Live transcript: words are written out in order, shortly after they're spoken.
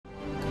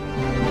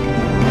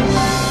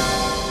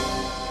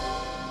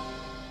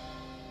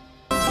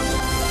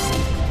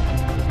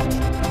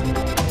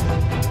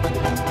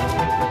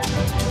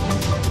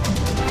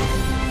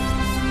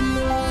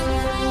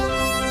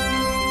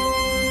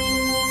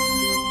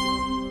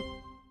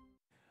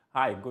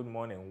Hi, good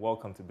morning.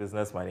 Welcome to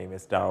Business. My name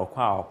is Darryl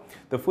Kwao.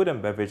 The Food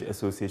and Beverage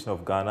Association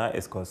of Ghana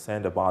is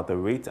concerned about the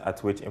rate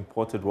at which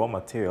imported raw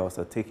materials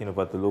are taking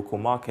over the local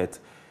market.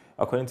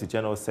 According to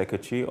General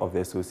Secretary of the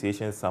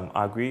association, Sam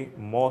Agri,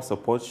 more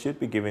support should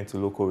be given to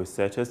local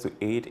researchers to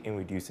aid in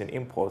reducing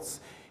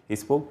imports. He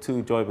spoke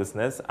to Joy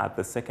Business at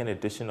the second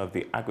edition of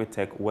the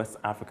Agritech West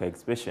Africa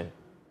exhibition.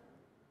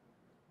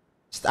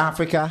 West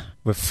Africa,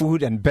 with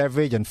Food and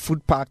Beverage and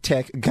Food Park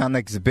Tech Ghana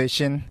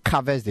exhibition,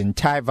 covers the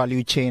entire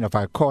value chain of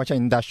agriculture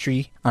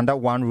industry under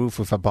one roof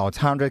with about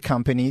 100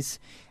 companies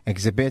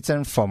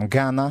exhibiting from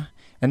Ghana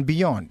and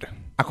beyond.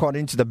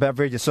 According to the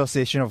Beverage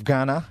Association of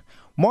Ghana,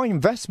 more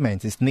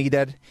investment is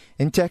needed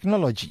in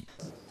technology.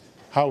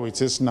 How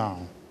it is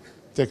now,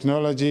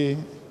 technology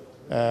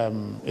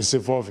is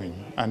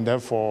evolving, and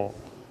therefore,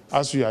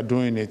 as you are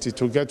doing it, it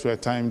will get to a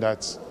time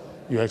that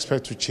you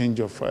expect to change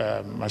your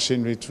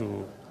machinery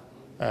to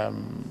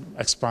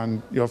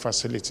expand your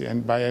facility.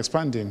 And by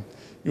expanding,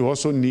 you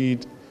also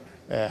need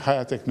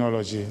higher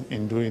technology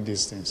in doing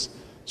these things.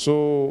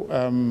 So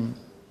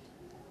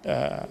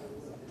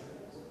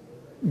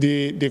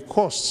the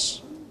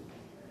costs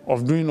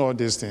of doing all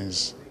these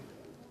things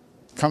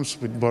comes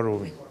with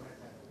borrowing.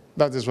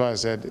 That is why I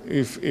said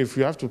if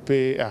you have to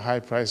pay a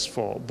high price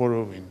for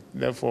borrowing,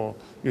 therefore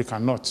you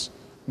cannot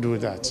do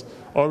that.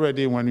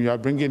 Already when you are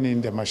bringing in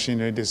the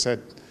machinery, they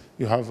said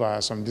you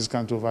have some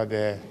discount over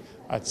there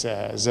at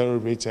zero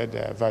rated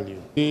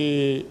value.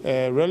 The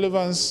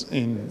relevance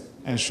in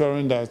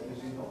ensuring that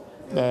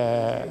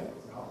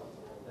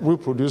we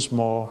produce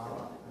more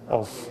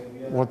of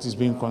what is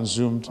being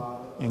consumed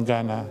in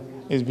Ghana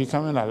is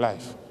becoming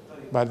alive.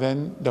 But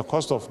then the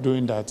cost of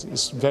doing that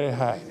is very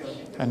high.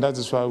 And that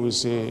is why we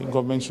say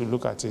government should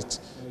look at it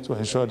to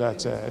ensure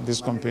that these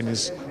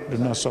companies do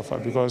not suffer.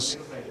 Because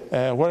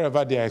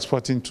wherever they are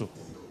exporting to,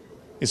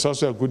 it's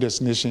also a good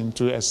destination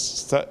to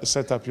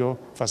set up your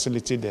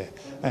facility there.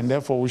 And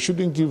therefore, we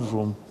shouldn't give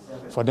room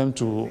for them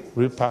to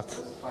repack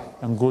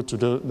and go to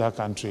that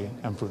country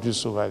and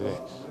produce over there.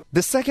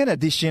 The second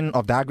edition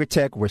of the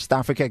Agritech West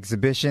Africa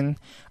exhibition,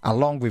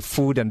 along with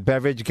Food and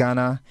Beverage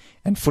Ghana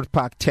and Food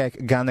Park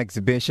Tech Ghana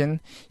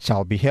exhibition,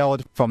 shall be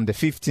held from the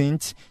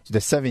 15th to the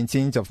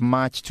 17th of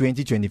March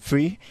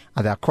 2023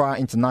 at the Accra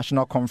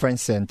International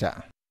Conference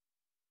Center.